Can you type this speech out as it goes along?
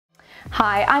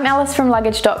Hi, I'm Alice from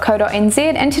luggage.co.nz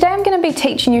and today I'm going to be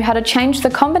teaching you how to change the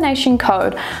combination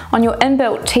code on your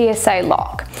inbuilt TSA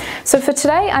lock. So for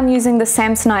today I'm using the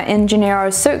Samsonite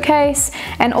Ingeniero suitcase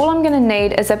and all I'm going to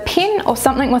need is a pen or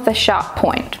something with a sharp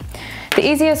point. The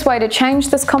easiest way to change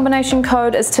this combination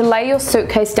code is to lay your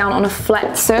suitcase down on a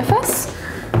flat surface,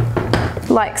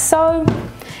 like so.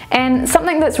 And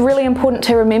something that's really important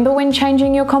to remember when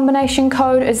changing your combination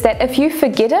code is that if you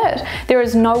forget it, there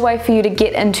is no way for you to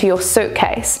get into your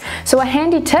suitcase. So a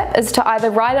handy tip is to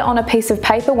either write it on a piece of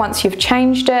paper once you've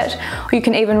changed it, or you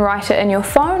can even write it in your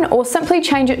phone, or simply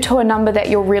change it to a number that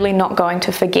you're really not going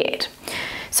to forget.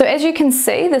 So as you can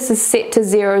see, this is set to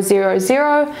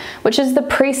 000, which is the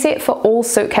preset for all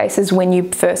suitcases when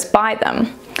you first buy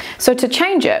them. So to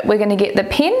change it, we're going to get the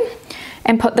pen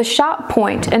and put the sharp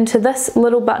point into this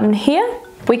little button here.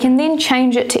 We can then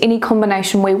change it to any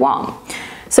combination we want.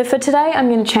 So for today, I'm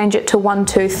going to change it to 1,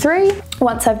 2, 3.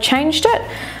 Once I've changed it,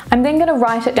 I'm then going to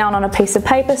write it down on a piece of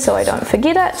paper so I don't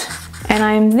forget it. And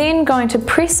I'm then going to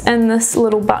press in this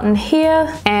little button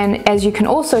here, and as you can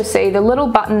also see, the little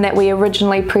button that we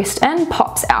originally pressed in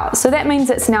pops out. So that means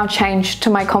it's now changed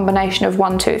to my combination of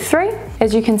 1, 2, 3.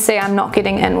 As you can see, I'm not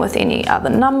getting in with any other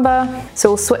number. So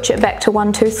we'll switch it back to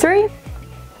 1, 2, 3.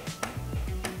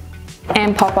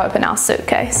 And pop open our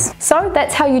suitcase. So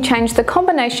that's how you change the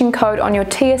combination code on your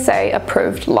TSA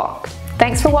approved lock.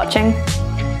 Thanks for watching.